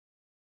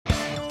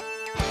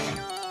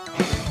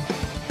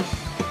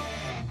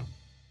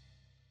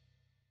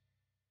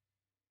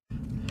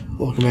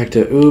Welcome back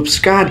to Oops.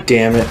 God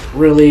damn it.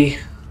 Really?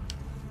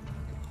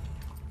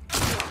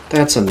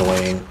 That's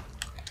annoying.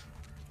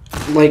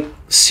 Like,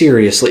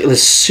 seriously,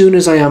 as soon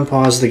as I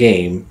unpause the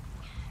game,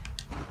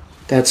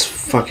 that's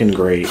fucking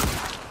great.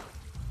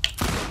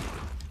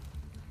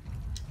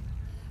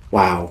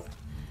 Wow.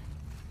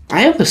 I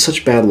have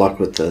such bad luck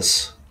with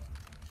this.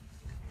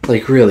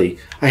 Like, really.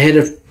 I had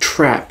a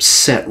trap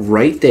set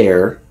right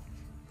there.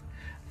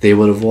 They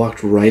would have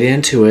walked right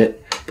into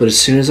it, but as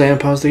soon as I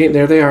unpause the game,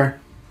 there they are.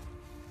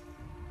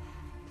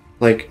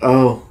 Like,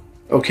 oh,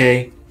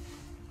 okay.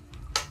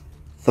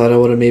 Thought I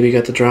would have maybe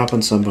got the drop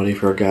on somebody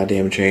for a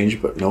goddamn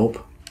change, but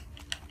nope.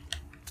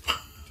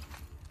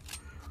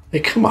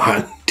 Like, come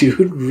on,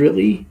 dude,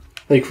 really?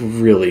 Like,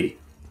 really?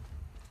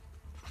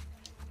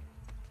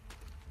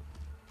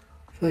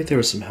 I feel like there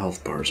were some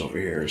health bars over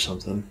here or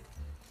something.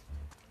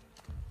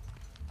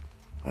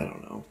 I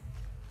don't know.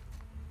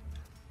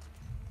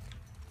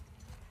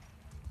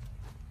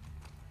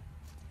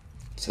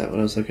 Is that what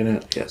I was looking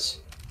at? Yes.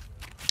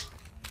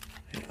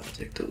 Yeah, I'll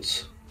take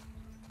those.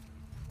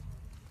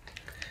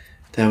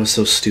 That was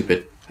so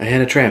stupid. I had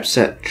a trap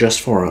set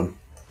just for him.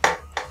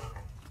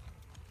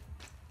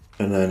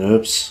 And then,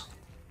 oops.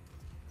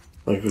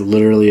 Like,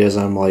 literally as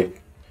I'm,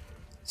 like,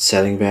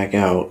 setting back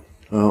out.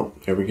 Oh,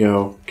 there we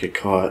go. Get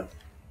caught.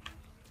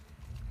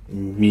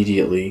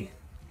 Immediately.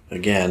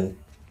 Again.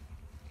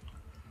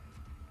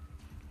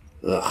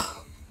 Ugh.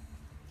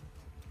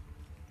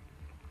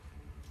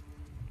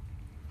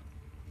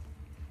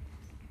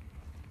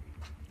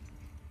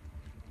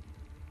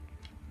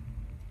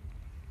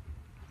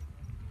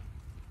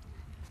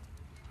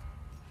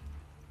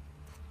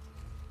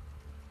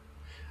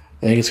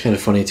 I think it's kind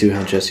of funny too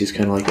how Jesse's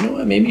kind of like, you know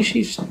what, maybe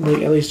she's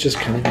like at least just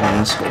kind of an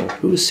asshole.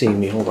 Who's seeing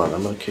me? Hold on,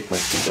 I'm gonna kick my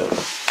feet up.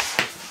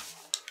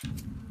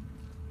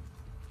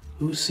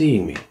 Who's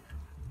seeing me?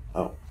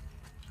 Oh.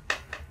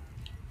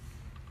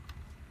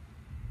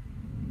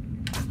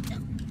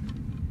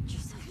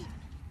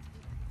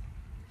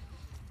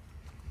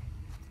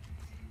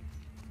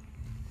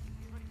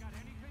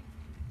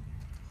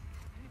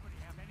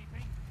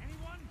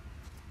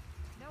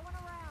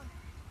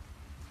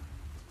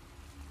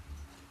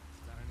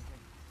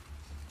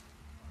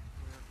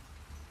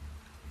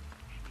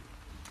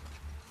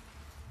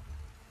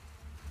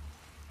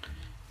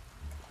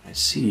 I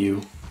see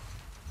you.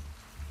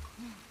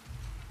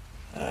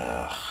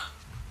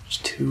 There's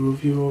two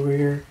of you over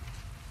here.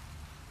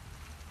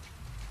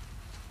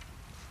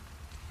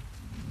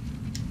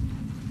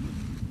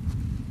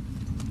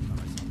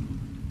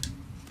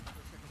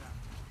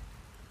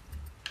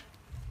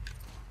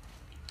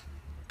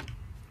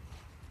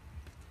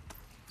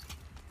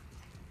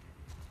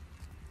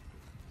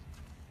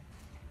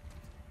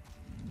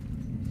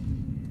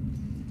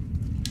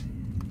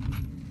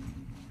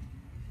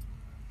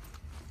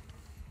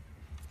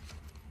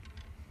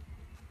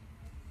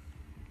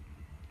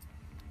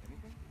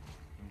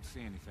 See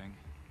anything?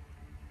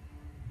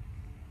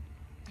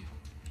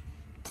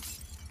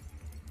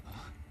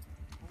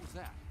 What was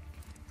that?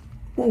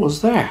 What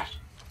was that?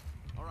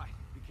 All right,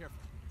 be careful.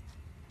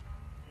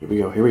 Here we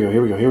go, here we go,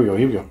 here we go, here we go,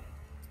 here we go.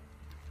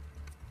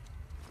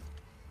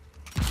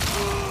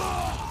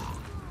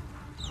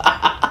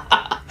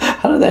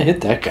 How did that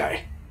hit that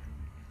guy?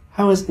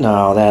 How is...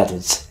 No, that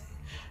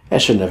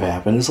shouldn't have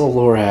happened. His whole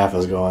lower half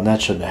is gone.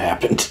 That shouldn't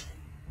have happened.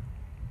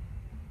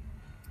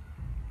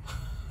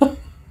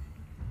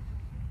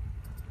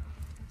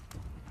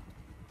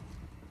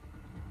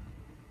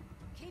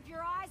 Keep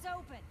your eyes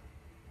open.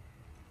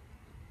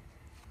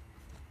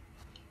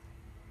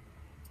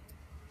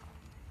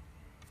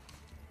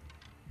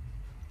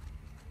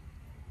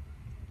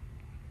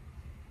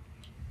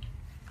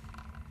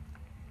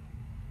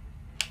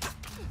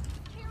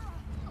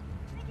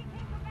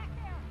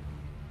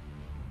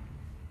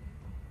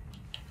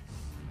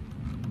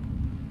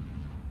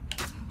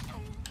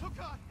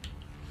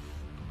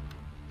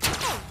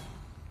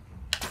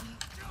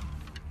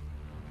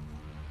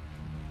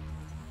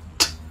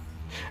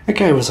 That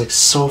guy was like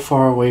so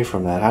far away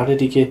from that. How did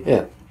he get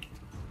hit?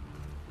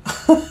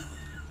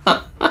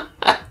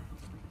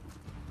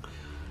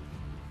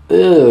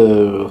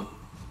 Ew.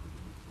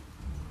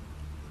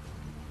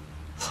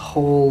 His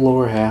whole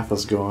lower half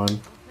is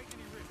gone.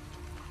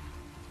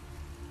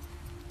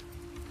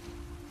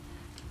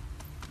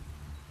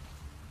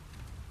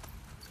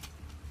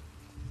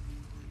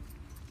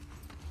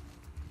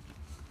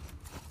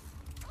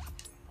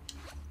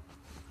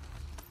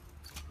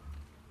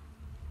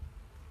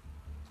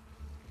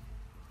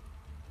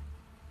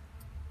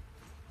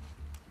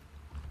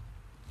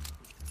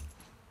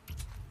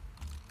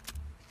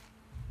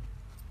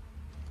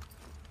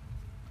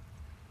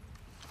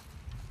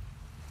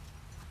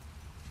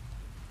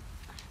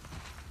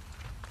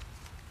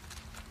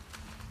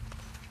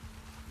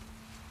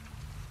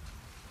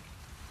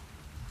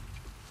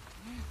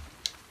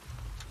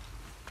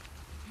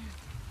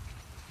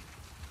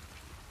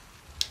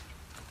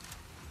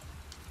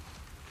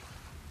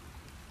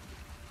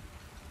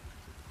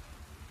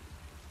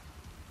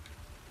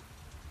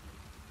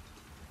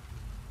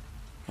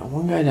 Got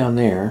one guy down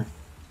there.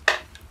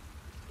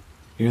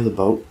 Near the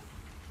boat.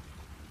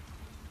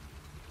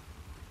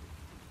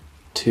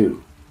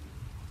 2.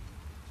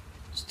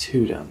 There's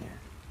 2 down there.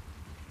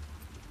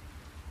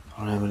 I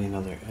don't have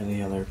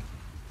any other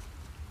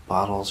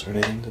bottles or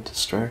anything to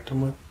distract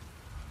them with.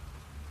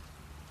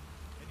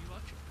 Any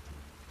luck?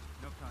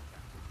 No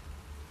contact.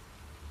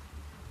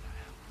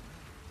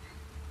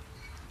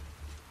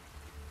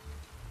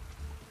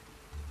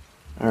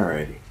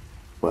 Alrighty.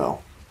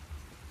 Well.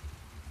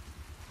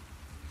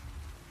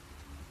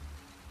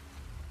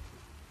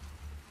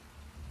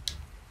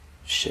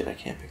 Shit, I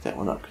can't pick that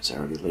one up because I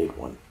already laid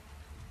one.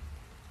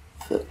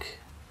 Fuck.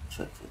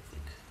 Come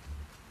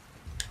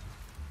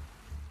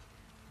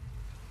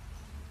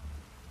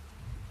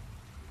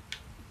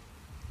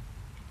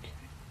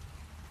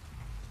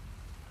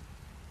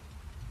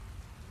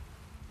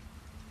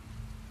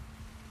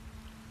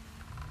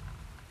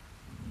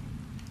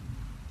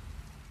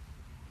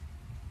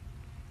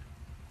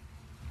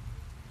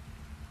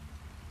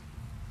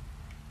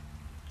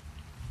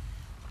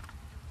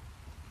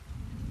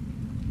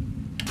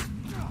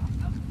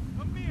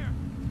here.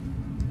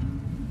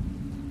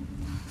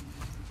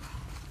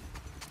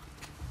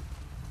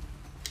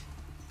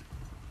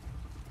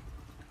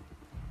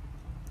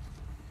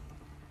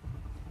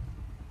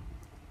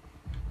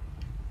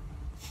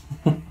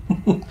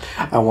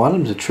 I want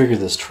him to trigger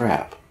this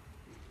trap.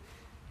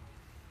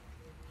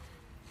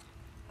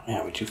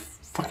 Yeah, would you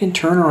fucking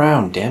turn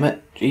around, damn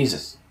it?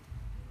 Jesus.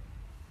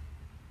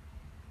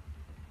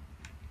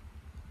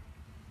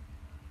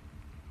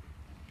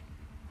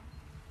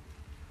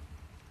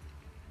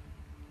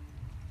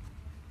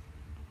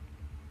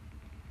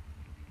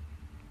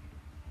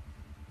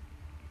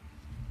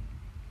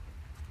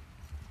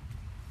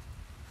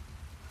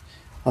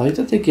 I like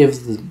that they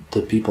give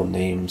the people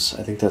names.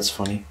 I think that's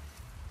funny.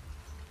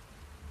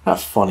 Not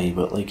funny,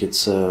 but like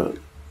it's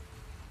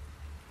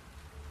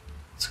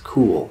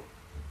cool.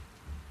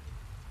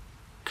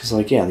 Cause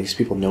like, yeah, these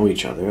people know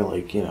each other,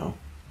 like, you know.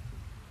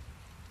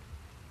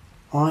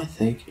 I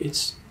think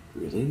it's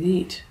really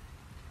neat.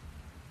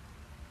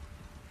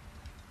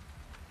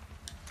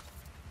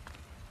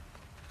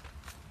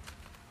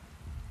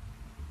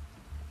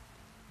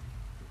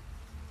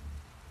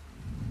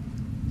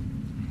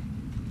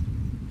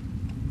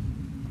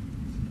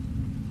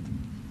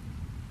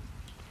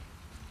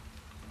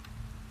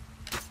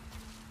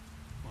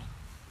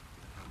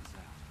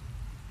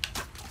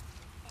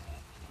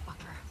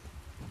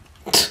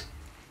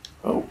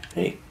 Oh,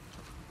 hey.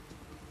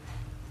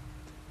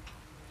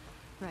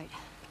 Right.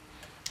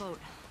 Boat.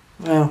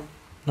 Well,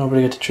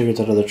 nobody got to trigger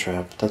that other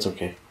trap. But that's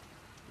okay.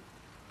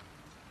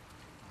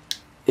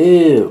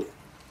 Ew.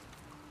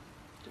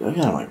 Dude, I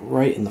got him like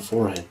right in the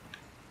forehead.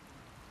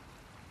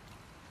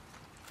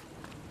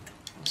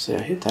 See,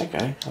 I hit that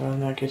guy. How did I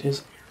not get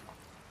his?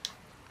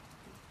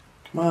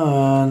 Come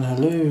on,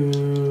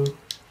 hello.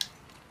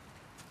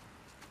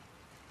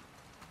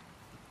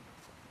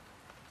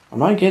 I'm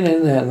not getting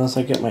in that unless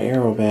I get my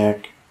arrow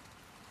back.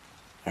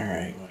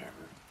 Alright, whatever.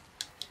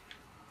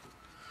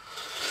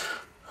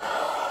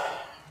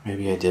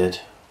 Maybe I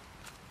did.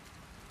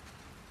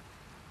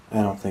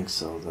 I don't think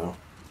so, though.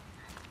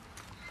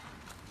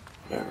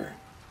 Whatever.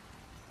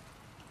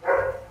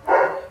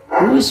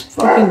 Who's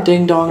fucking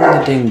ding-donging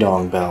the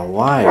ding-dong bell?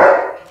 Why?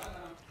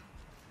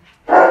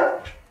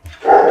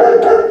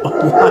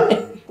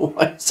 Why?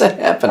 Why is that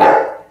happening?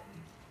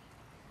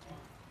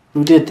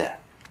 Who did that?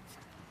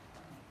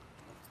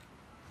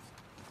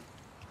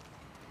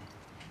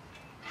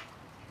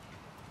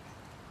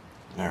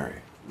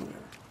 Alright, whatever.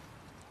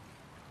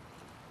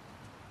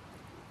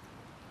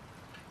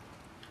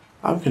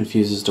 I'm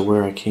confused as to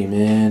where I came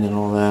in and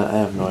all that. I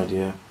have no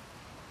idea.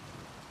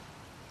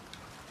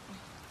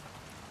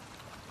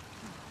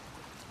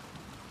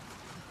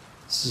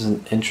 This is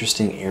an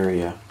interesting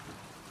area.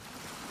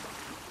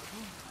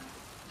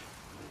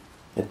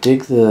 I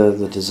dig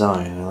the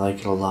design. I like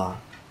it a lot.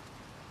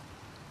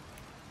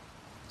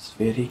 It's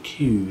very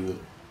cool.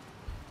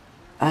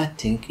 I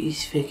think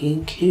it's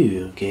fucking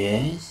cool,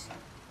 guys.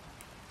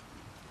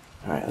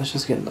 Alright, let's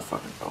just get in the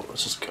fucking boat.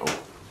 Let's just go.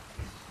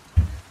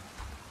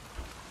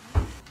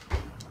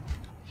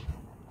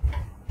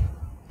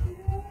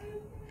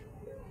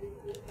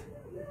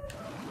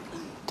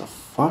 What the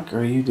fuck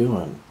are you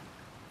doing?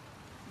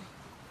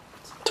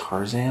 Is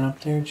Tarzan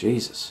up there?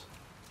 Jesus.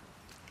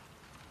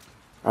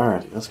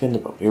 Alrighty, let's get in the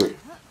boat. Here we go.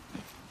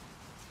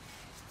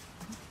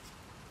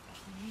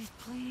 Please,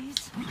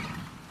 please.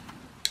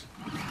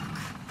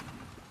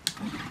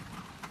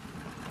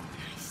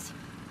 Nice.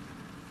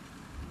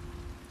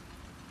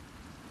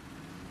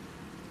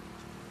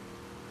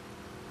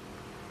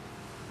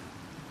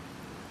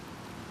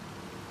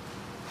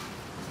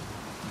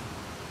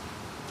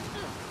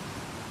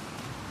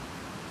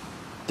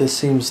 This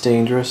seems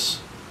dangerous.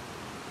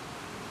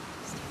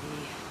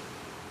 Steady.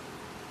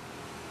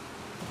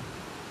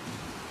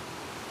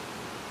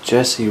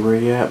 Jesse, where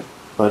you at,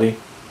 buddy?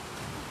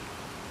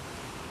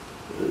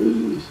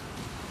 Okay.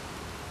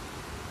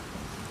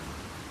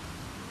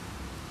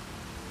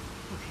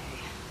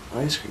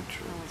 Ice cream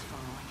truck. Always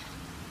following.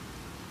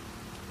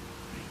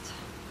 Right.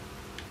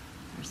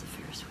 There's the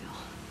Ferris wheel.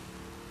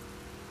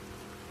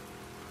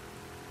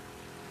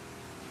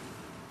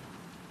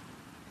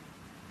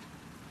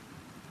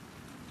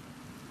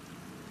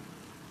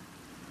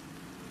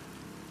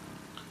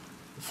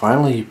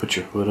 Finally, you put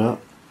your hood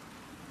up.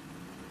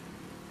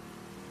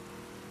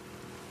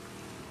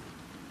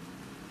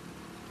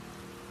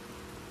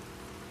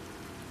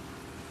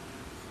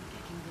 I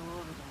can go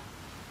over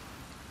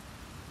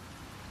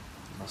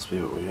that. Must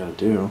be what we gotta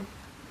do.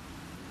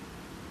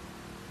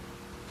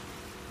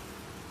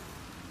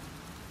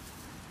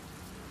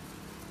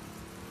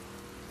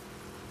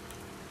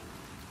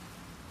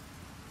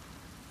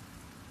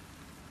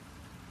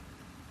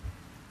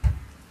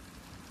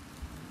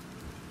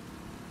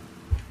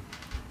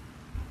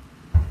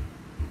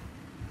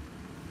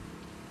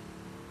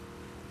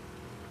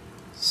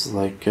 It's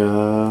like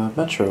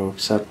Metro,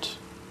 except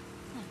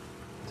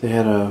they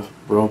had a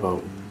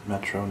rowboat in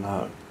Metro,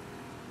 not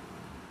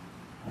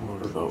a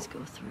motorboat. Let's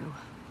go through.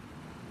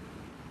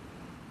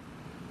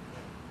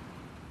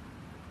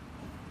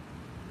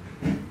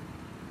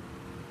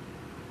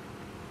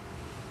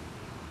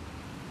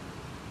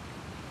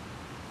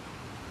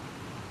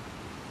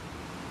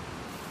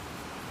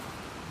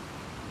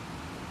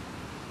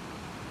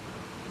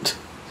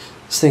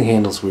 This thing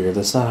handles weird.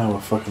 That's not how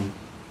a fucking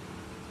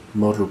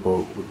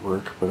motorboat would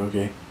work, but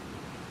okay.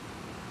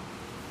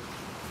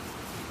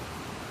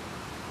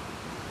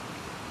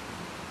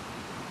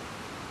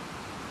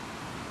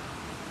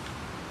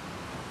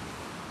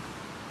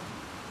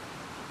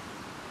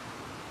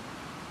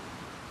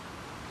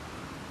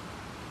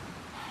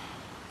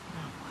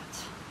 Now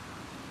what?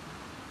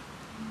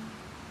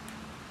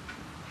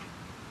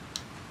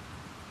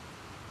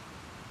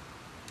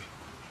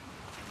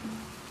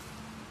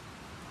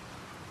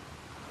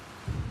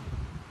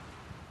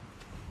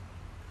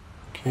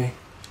 Okay.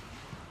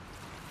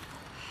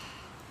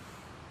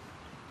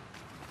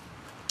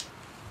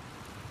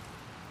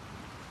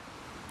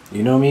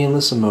 You know me in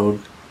listen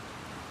mode.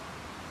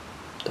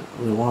 Don't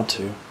really want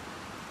to.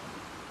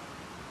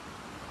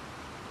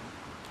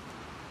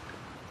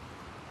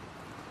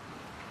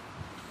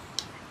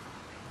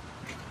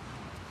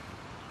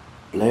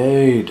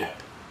 Blade.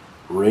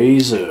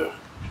 Razor.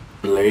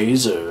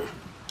 Blazer.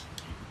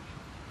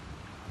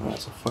 Oh,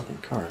 that's a fucking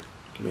card.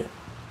 Give me it.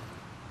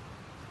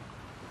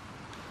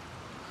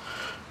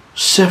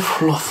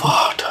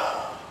 Cephalopod.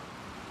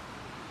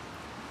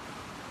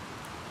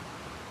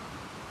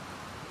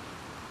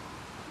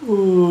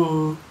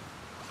 Ooh.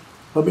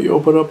 Let me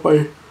open up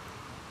my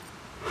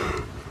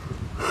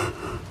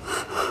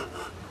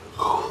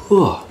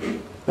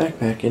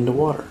backpack into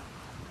water.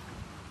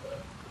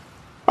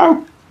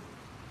 Ow!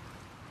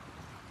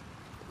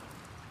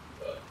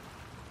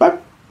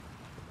 Ow!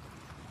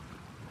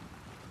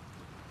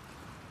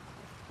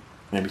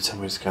 Maybe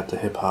somebody's got the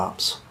hip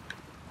hops.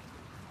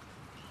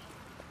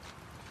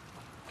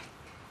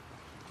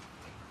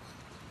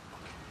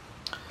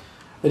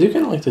 I do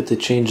kind of like that they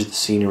changed the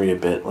scenery a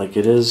bit. Like,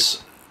 it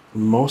has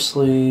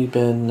mostly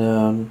been,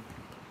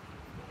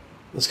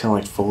 it's kind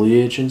of like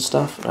foliage and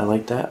stuff. I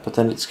like that. But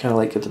then it's kind of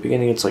like, at the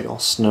beginning, it's like all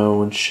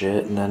snow and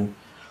shit. And then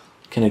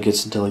kind of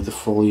gets into like the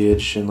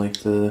foliage and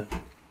like the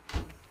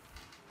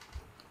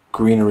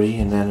greenery.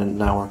 And then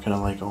now we're kind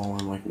of like all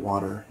in like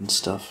water and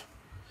stuff.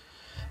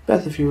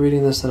 Beth, if you're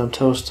reading this, then I'm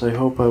toast. I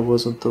hope it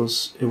wasn't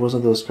those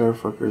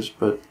scarfuckers,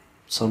 but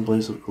some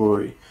blaze of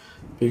glory.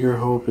 Bigger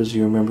hope is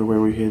you remember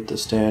where we hid. The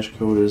stash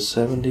code is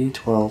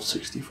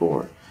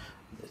 701264.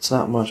 It's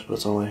not much, but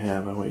it's all I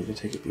have. I want you to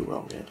take it be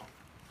well, man.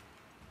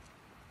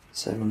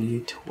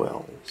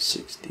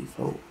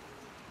 701264.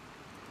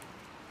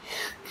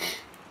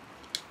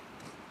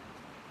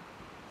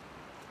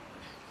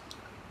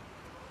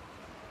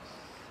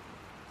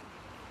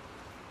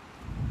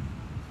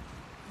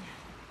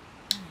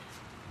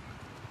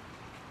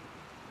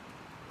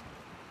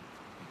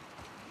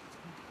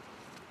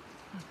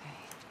 Okay.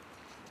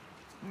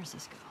 Where's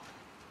this go?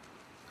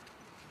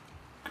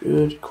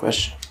 Good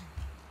question.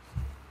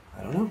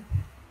 I don't know.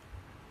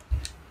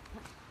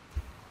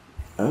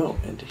 Oh,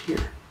 into here.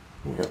 Here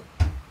we go.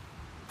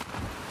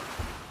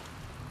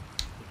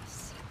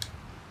 Yes.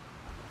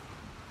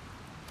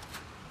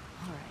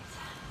 All right.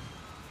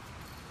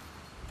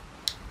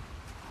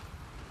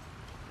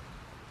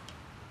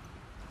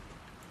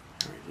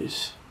 There it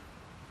is.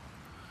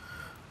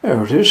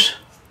 There it is.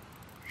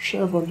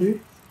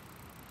 70.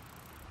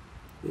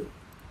 Yeah.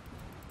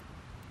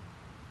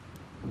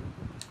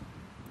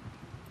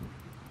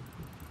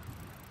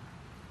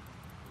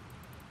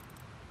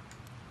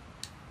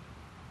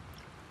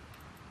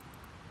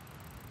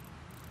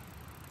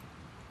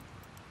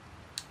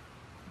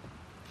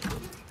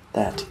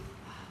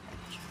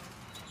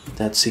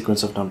 That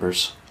sequence of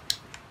numbers.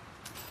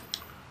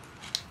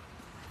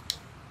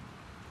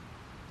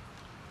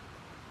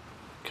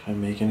 Can I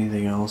make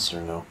anything else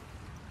or no?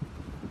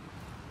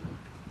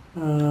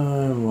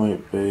 I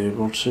might be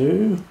able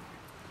to.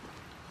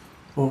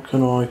 What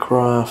can I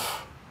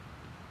craft?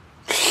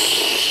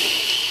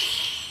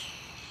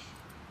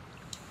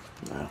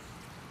 No.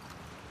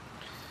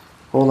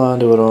 Hold on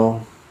to it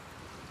all.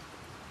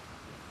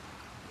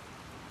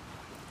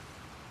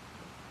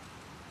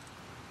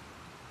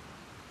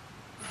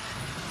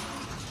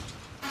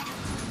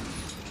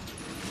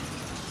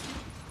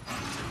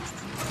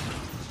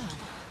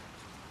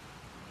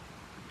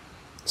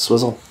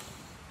 Swizzle. Here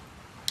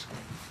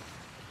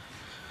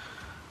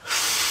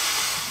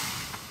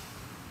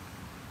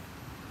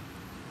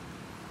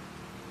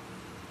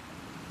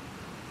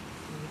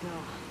we go.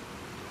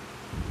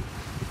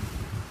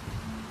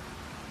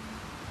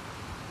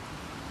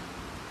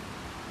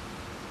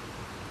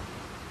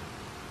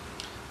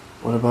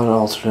 What about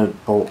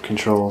alternate bolt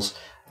controls?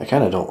 I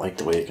kind of don't like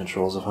the way it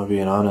controls, if I'm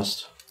being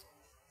honest.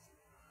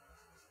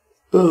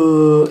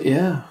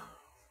 Yeah.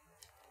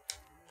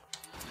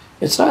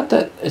 It's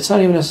not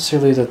even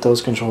necessarily that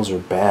those controls are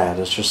bad.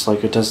 It's just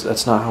like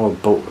that's not how a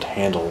boat would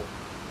handle.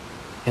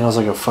 Handles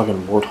like a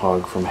fucking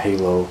warthog from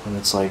Halo, and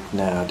it's like,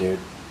 nah, dude.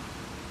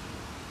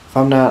 If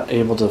I'm not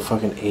able to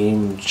fucking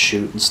aim and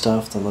shoot and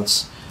stuff, then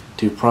let's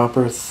do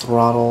proper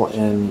throttle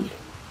and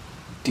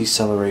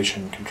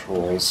deceleration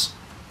controls.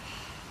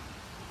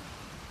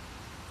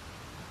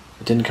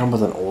 It didn't come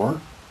with an oar?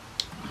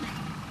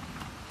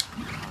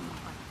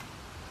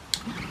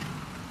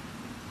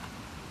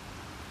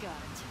 Got it.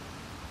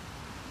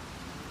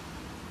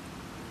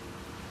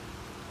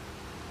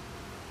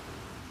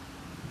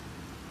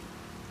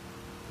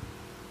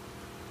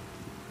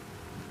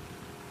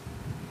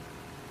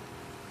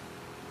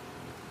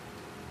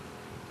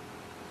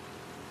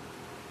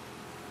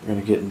 We're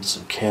gonna get into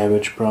some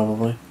cabbage,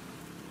 probably.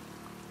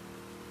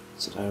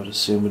 That's what I would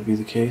assume would be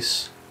the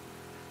case.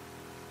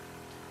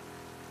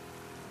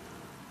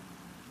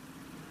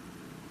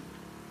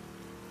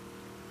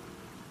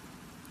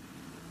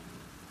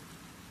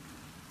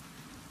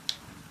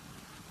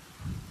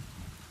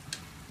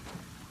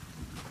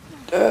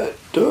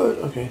 Do it.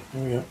 Okay,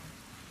 there we go.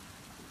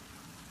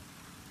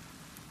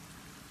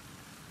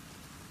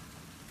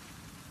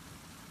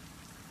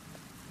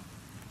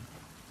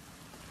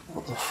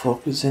 What the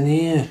fuck is in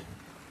here?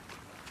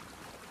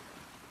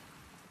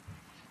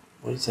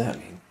 What does that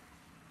mean?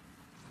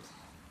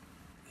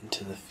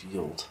 Into the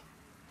field.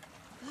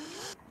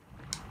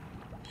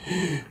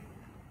 I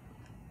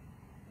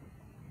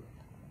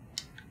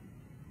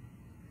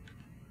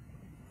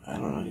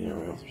don't know, you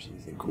never know if there's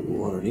anything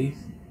cool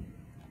underneath.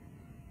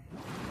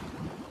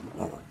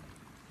 Nothing.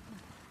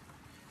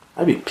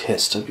 I'd be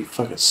pissed. I'd be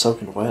fucking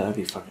soaking wet. I'd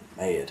be fucking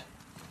mad.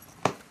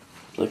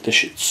 Like, this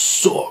shit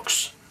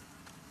sucks.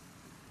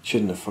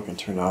 Shouldn't have fucking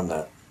turned on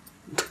that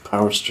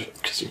power strip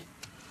because you.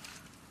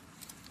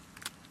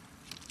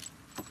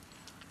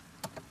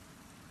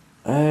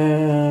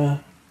 I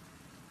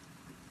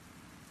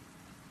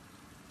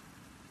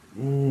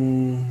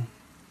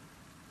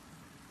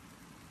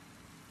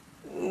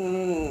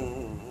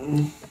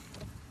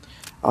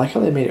like how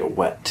they made it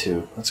wet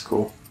too. That's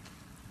cool.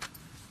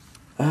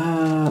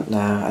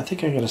 Nah, I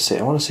think I gotta say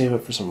I want to save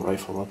it for some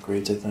rifle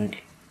upgrades, I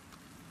think.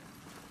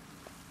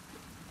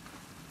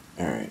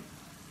 Alright.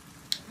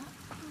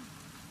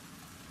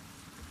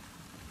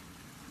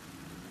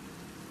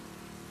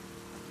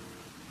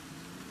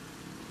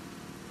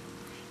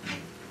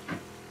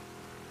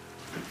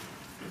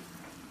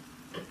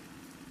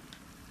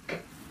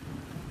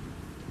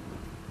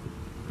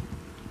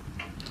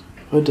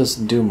 Hood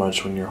doesn't do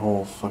much when your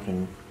whole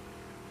fucking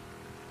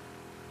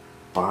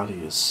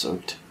body is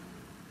soaked.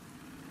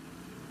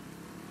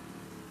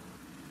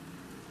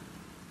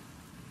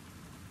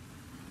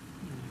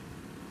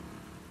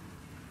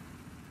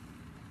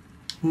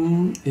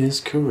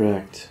 Is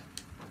correct.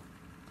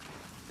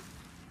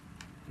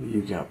 What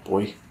you got,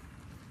 boy?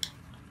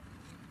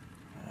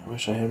 I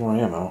wish I had more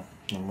ammo.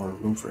 No more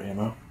room for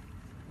ammo.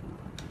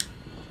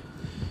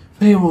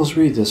 If anyone will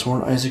read this,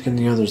 warn Isaac and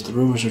the others. The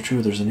rumors are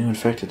true. There's a new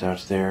infected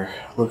out there.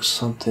 Looks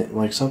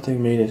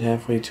something made it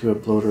halfway to a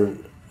bloater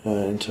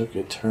and took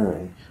a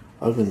turn.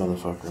 Ugly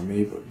motherfucker.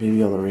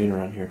 Maybe all the rain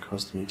around here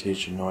caused the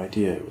mutation. No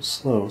idea. It was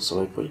slow,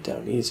 so I put it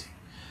down easy.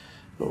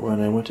 But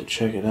when I went to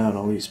check it out,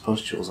 all these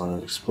pustules on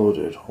it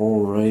exploded.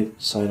 Whole right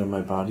side of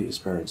my body is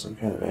burned, some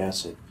kind of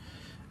acid.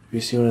 If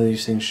you see one of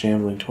these things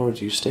shambling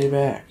towards you, stay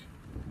back.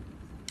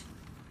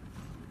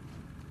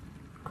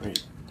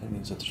 Great. That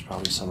means that there's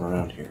probably some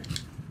around here.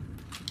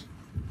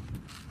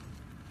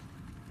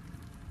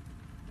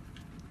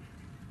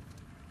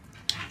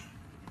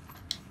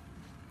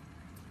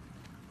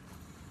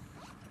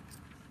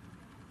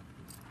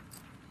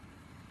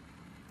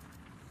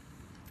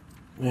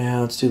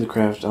 Yeah, let's do the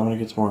craft. I want to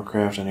get some more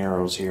craft and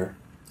arrows here.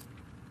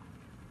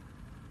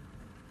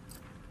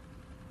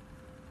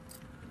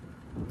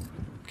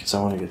 Because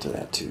I want to get to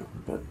that too,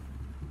 but...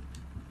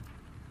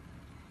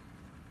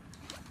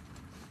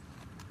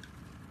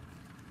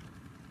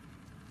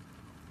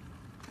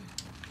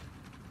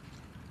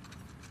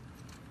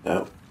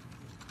 Oh.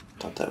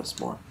 Thought that was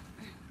more.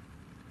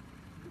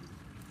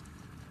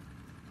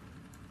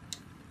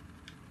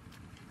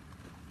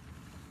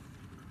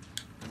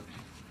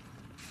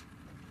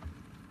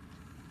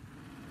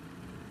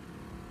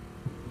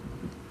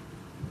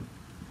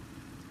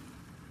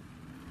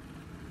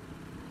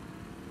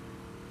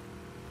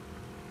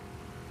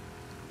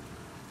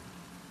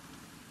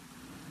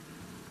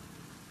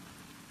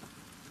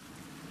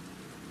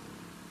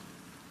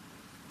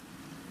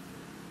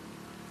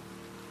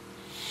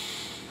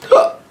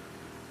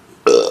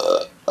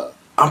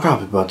 I'm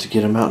probably about to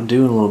get a Mountain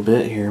Dew in a little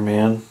bit here,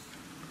 man.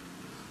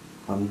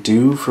 I'm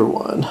due for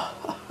one.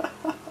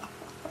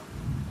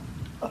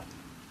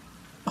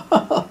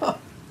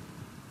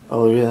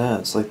 Oh, look at that.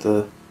 It's like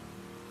the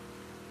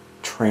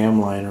tram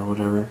line or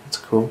whatever. It's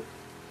cool.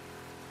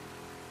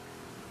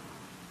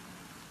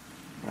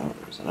 Oh,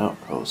 there's an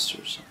outpost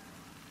or something.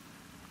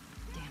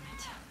 Damn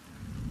it.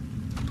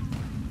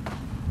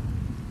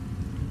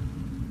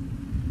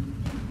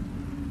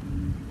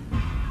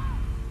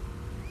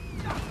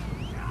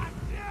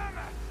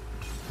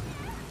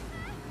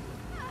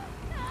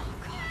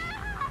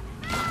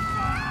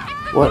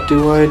 What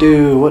do I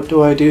do? What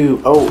do I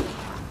do? Oh.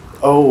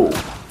 Oh.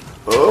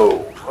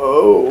 Oh.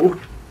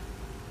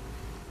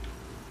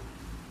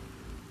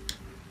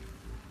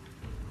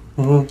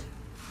 Oh.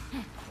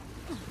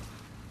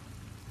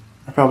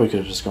 I probably could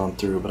have just gone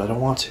through, but I don't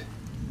want to.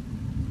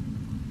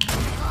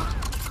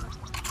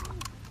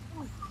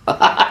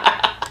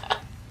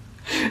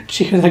 Did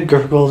you hear that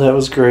gurgle? That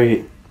was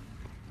great.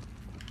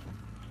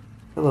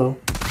 Hello.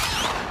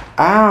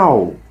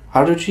 Ow!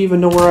 How did you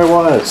even know where I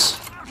was?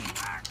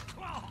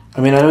 I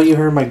mean, I know you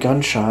heard my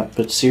gunshot,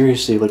 but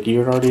seriously, like,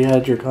 you already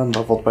had your gun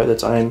leveled by the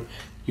time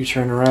you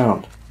turn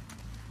around.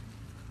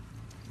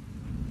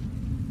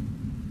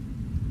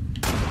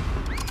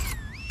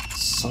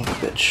 Son of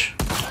a bitch.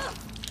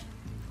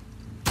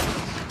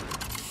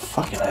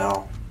 Fucking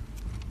hell.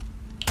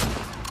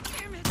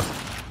 Damn it!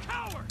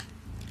 Coward!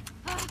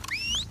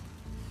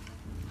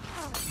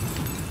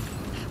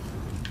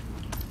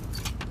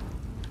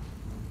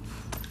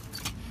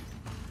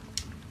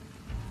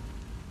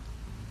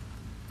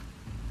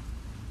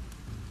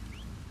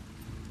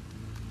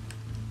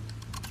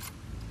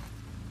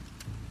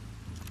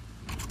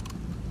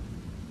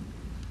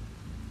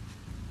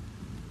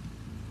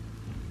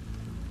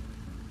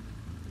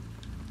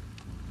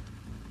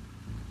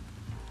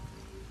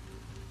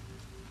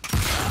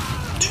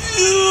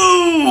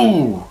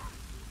 Ew!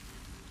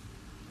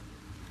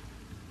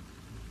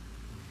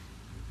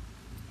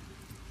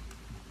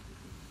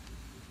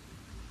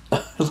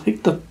 I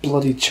like the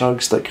bloody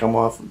chunks that come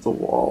off of the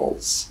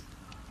walls.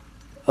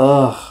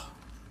 Ugh.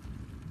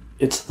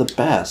 It's the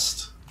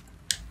best.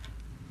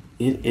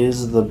 It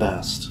is the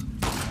best.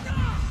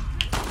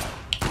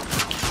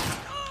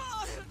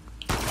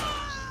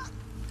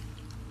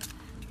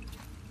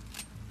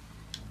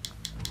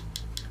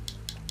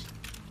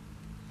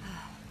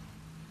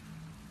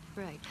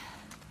 Right.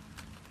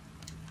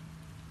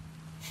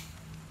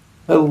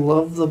 I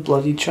love the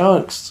bloody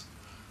chunks.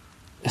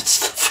 It's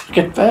the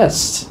fucking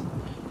best.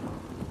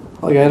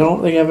 Like, I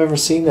don't think I've ever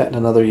seen that in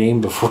another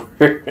game before.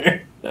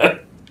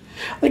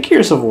 Like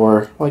Gears of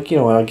War. Like, you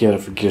know, I'll get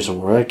it for Gears of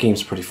War. That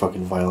game's pretty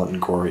fucking violent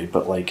and gory,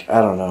 but, like, I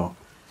don't know.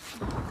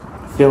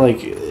 I feel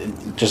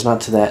like just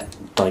not to that,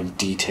 like,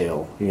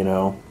 detail, you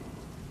know?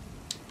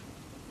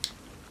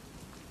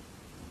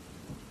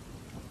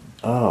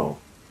 Oh.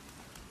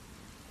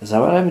 Is that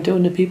what I've been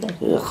doing to people?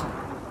 Ugh.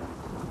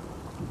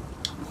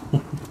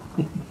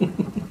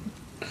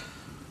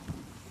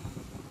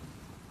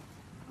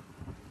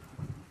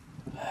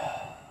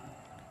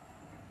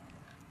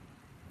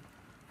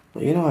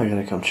 Well, you know I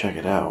gotta come check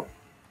it out.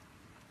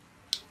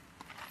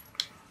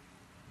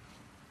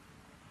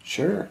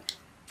 Sure.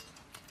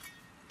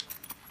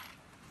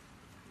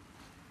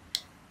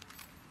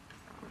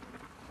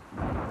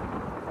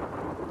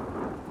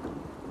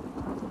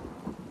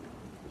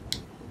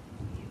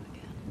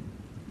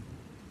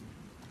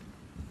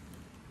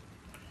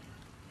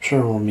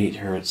 Sure, we'll meet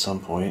her at some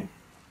point.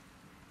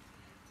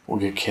 We'll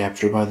get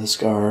captured by the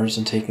Scars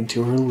and taken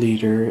to her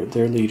leader,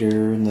 their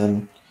leader, and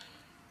then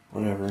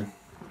whatever.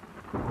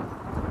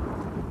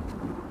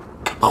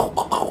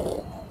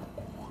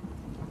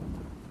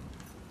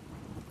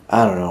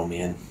 I don't know,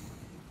 man.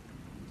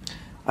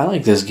 I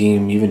like this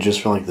game even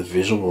just for like the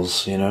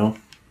visuals, you know?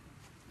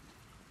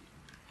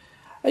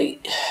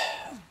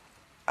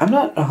 I'm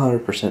not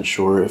 100%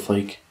 sure if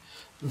like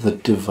the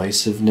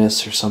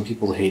divisiveness or some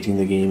people hating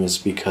the game is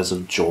because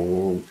of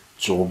Joel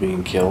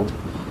being killed.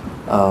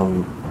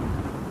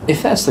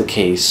 If that's the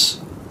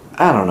case,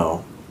 I don't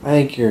know. I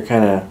think you're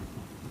kind of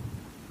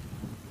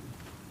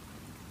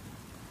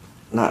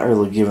not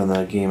really giving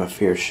the game a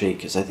fair shake,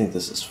 because I think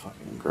this is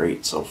fucking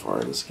great so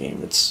far, this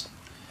game. It's...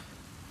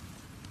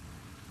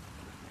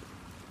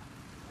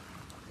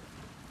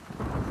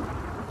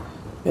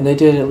 And they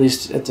did at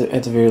least, at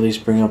the very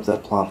least, bring up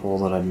that plot hole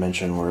that I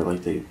mentioned where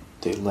like they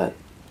let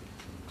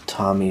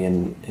Tommy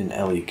and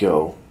Ellie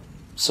go.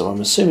 So I'm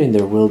assuming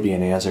there will be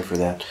an answer for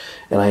that.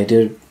 And I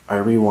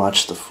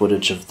rewatched the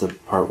footage of the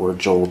part where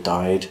Joel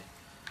died.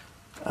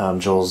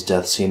 Joel's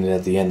death scene, and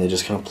at the end they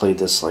just kind of played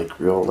this like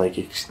real, like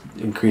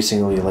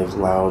increasingly like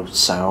loud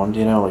sound,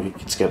 you know, like it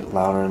gets get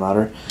louder and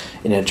louder,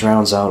 and it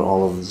drowns out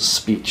all of the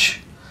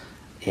speech.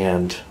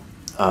 And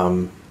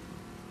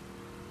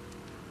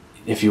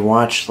if you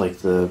watch like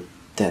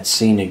that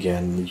scene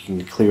again, you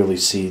can clearly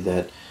see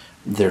that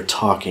they're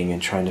talking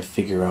and trying to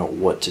figure out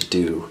what to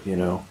do, you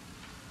know,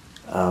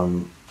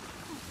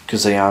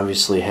 because they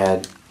obviously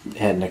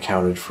hadn't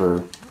accounted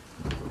for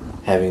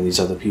having these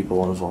other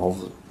people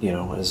involved you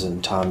know, as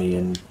in Tommy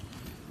and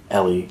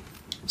Ellie.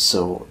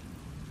 So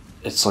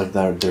it's like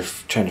they're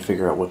trying to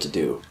figure out what to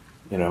do,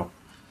 you know.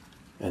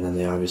 And then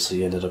they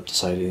obviously ended up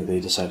decided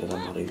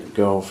on letting it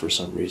go for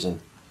some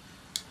reason.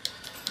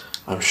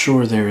 I'm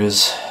sure there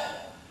is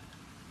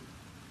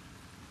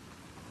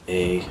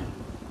a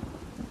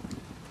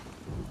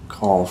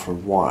call for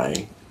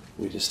why.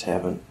 We just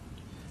haven't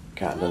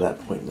gotten to that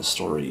point in the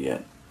story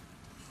yet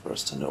for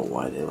us to know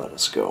why they let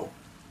us go.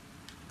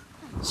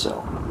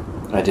 So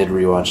I did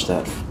rewatch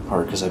that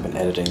part because I've been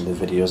editing the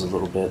videos a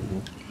little bit,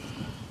 and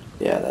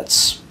yeah,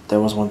 that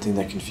was one thing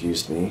that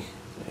confused me.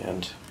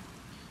 And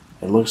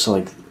it looks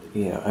like,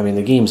 you know, I mean,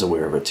 the game's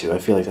aware of it too. I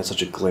feel like that's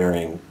such a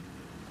glaring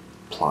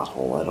plot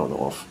hole. I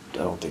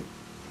don't think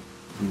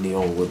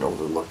Neil would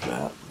overlook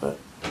that, but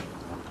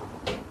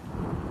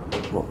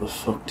what the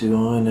fuck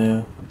do I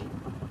know?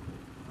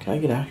 Can I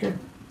get out here?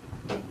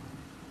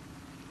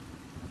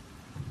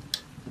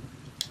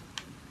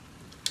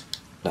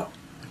 No,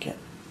 I can't.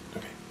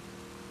 Okay.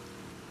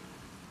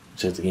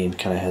 So the game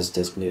kind of has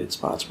designated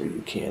spots where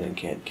you can and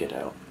can't get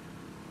out.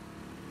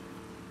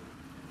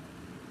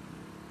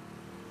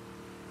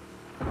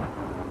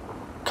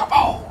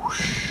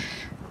 Kaboosh!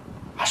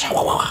 I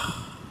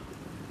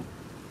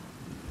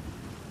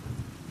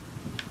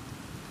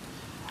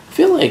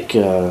feel like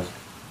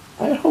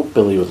I hope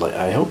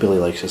Billy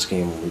likes this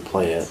game when we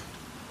play it.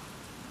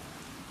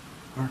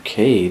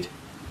 Arcade.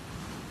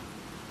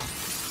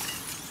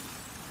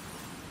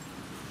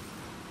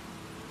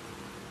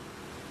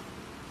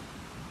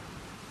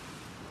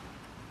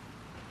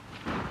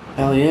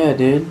 Hell yeah,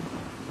 dude.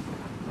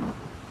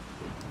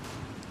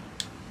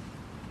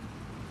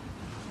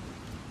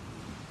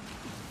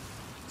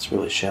 It's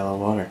really shallow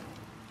water.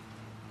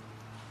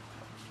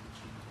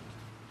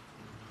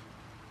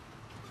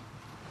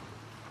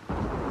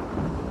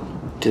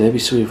 Dude, that'd be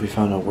sweet if we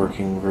found a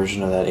working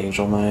version of that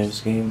Angel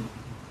Knives game.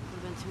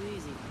 Would've been too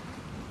easy.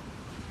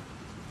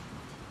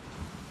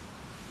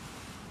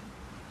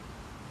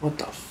 What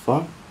the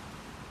fuck?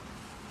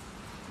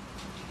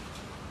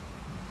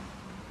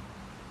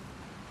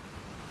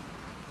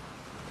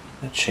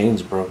 That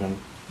chain's broken.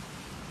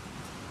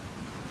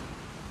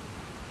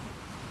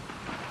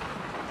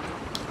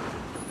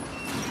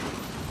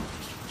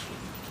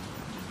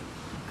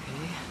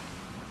 Okay.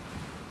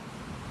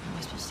 How am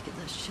I supposed to get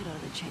that shit out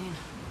of the chain?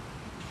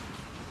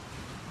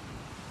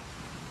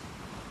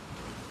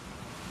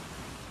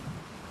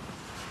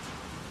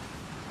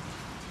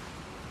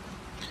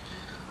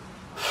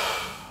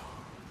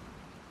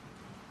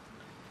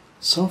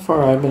 So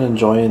far, I've been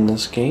enjoying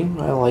this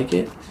game. I like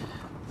it.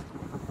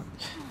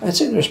 I'd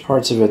say there's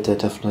parts of it that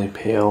definitely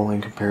pale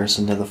in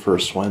comparison to the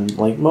first one.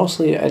 Like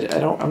mostly,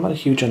 I'm not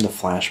huge on the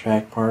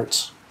flashback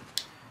parts.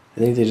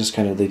 I think they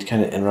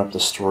kind of interrupt the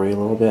story a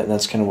little bit, and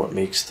that's kind of what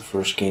makes the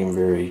first game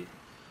very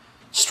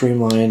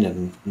streamlined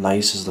and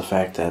nice. Is the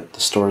fact that the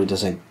story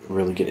doesn't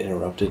really get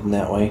interrupted in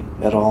that way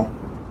at all.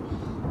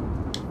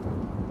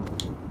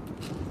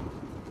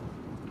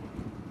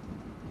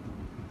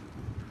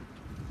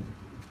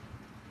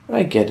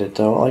 I get it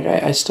though. Like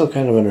I still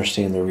kind of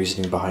understand the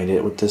reasoning behind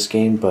it with this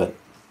game, but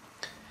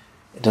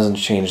it doesn't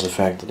change the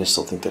fact that I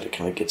still think that it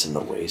kind of gets in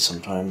the way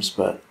sometimes.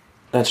 But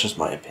that's just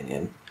my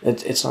opinion.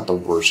 It's not the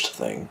worst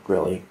thing,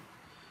 really.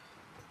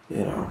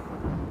 You know.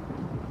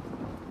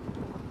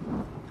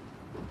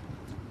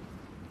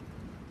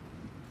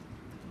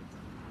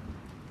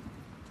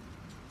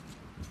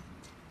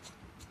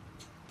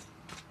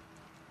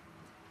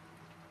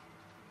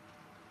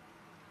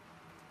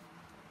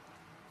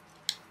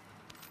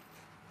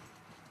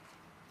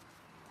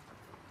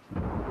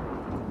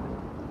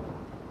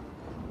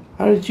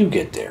 How did you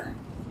get there?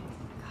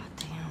 God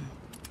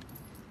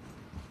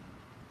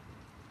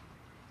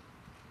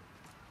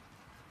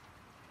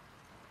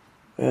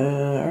damn.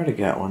 I already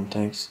got one,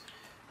 thanks.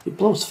 He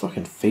blows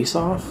fucking face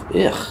off?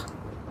 Ugh.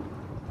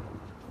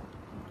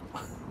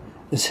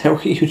 Is that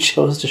where you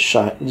chose to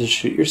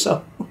shoot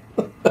yourself?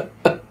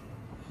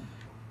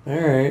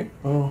 Alright,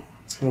 well,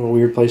 it's kind of a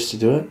weird place to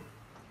do it.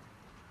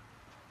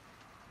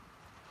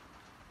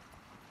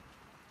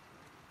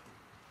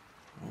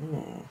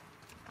 Oh.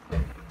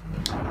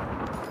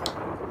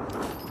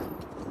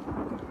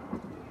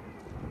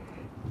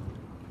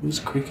 Who's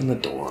creaking the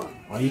door?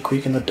 Why are you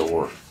creaking the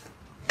door?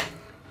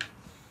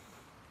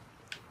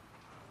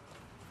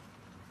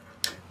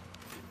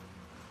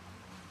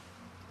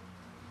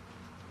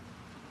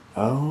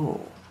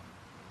 Oh.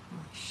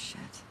 Holy shit.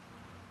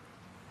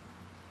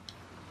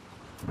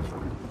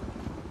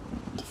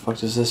 What the fuck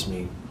does this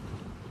mean?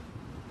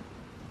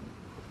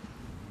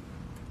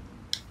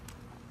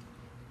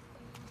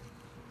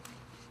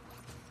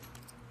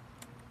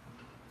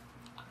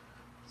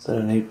 Is that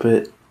an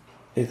 8-bit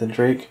Nathan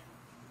Drake?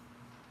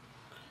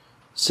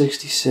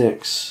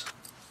 66.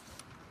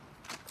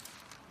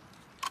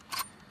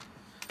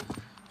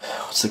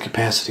 What's the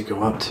capacity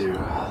go up to?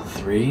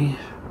 3?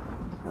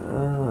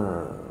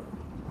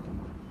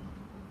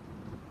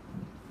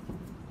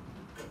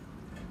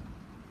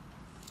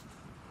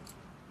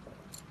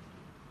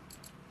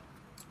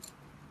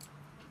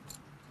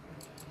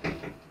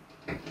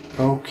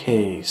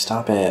 Okay,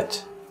 stop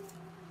it.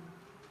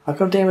 How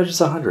come damage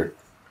is 100?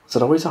 Is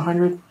it always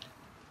 100?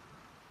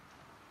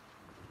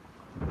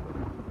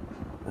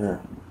 Yeah.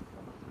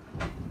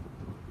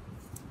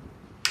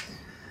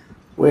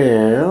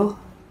 Well,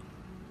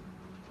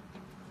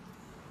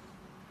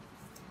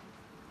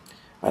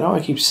 I know I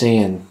keep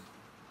saying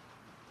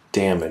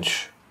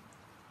damage,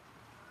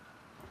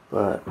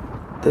 but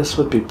this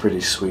would be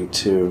pretty sweet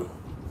too.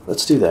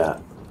 Let's do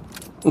that.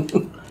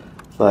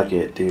 Fuck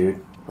it,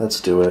 dude. Let's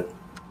do it.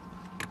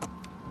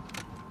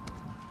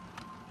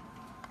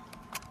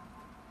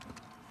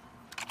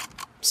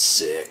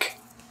 Sick.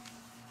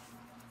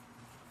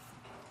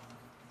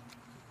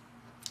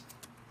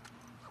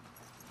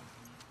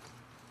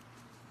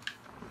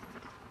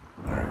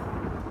 Alright.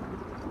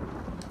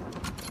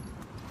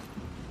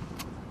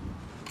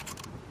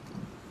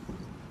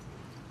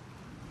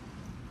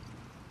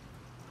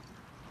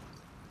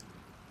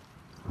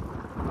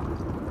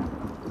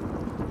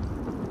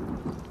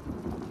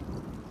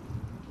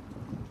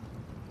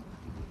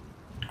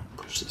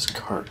 Push this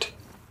cart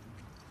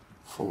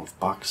full of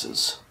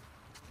boxes.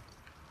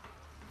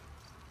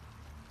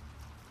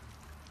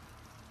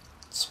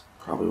 That's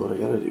probably what I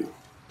gotta do.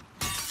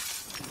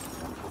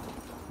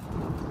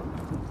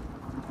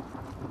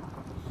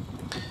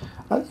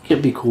 I think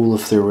it'd be cool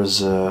if there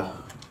was like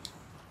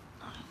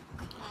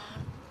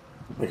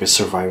a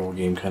survival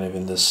game kind of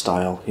in this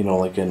style, you know,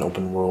 like an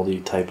open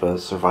worldy type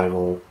of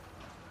survival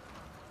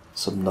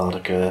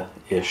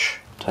Subnautica-ish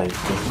type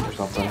thing or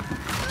something.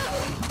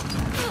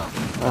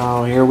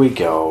 Oh, here we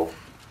go.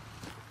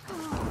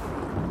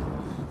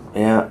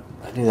 Yeah,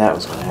 I knew that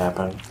was gonna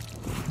happen.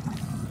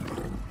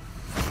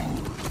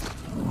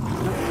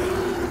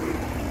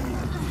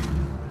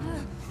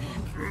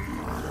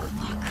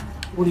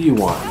 What do you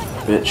want,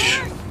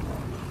 bitch?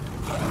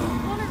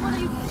 Wondered whether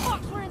you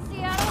fucks were in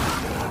Seattle.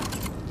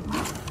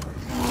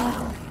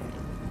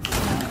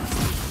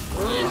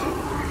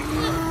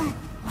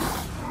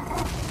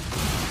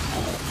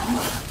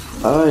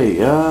 Oh,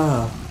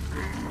 yeah.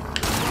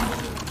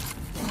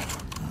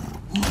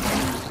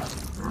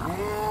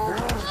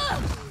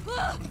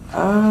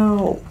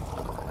 Ow.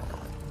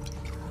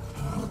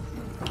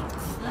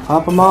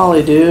 Papa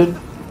Molly, dude.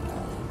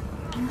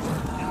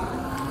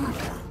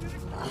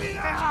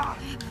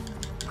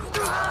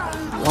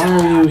 Why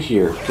are you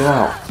here? Get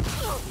out.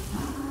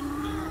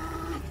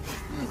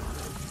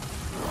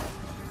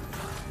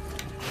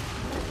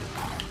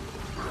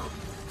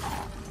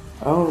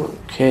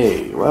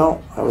 Okay,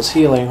 well, I was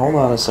healing. Hold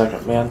on a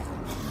second, man.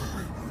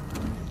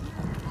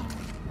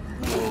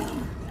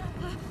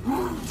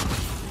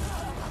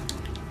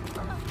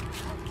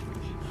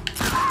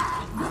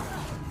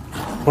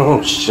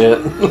 Oh, shit.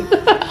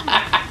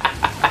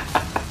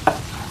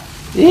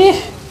 Eh.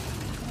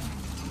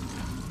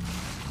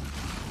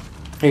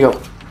 Here you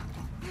go.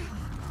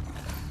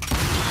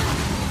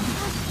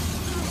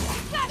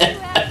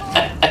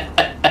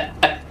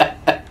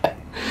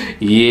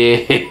 Yeah.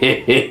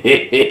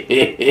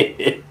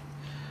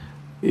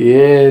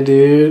 Yeah,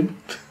 dude.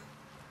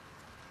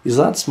 He's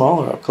a lot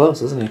smaller up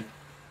close, isn't he?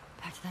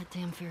 Back to that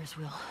damn Ferris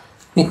wheel.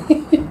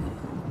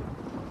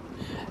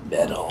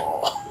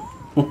 Metal.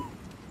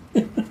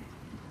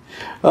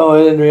 Oh,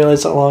 I didn't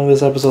realize how long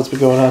this episode's been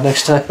going on.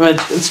 Next time on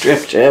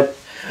Chinstrap, Chap.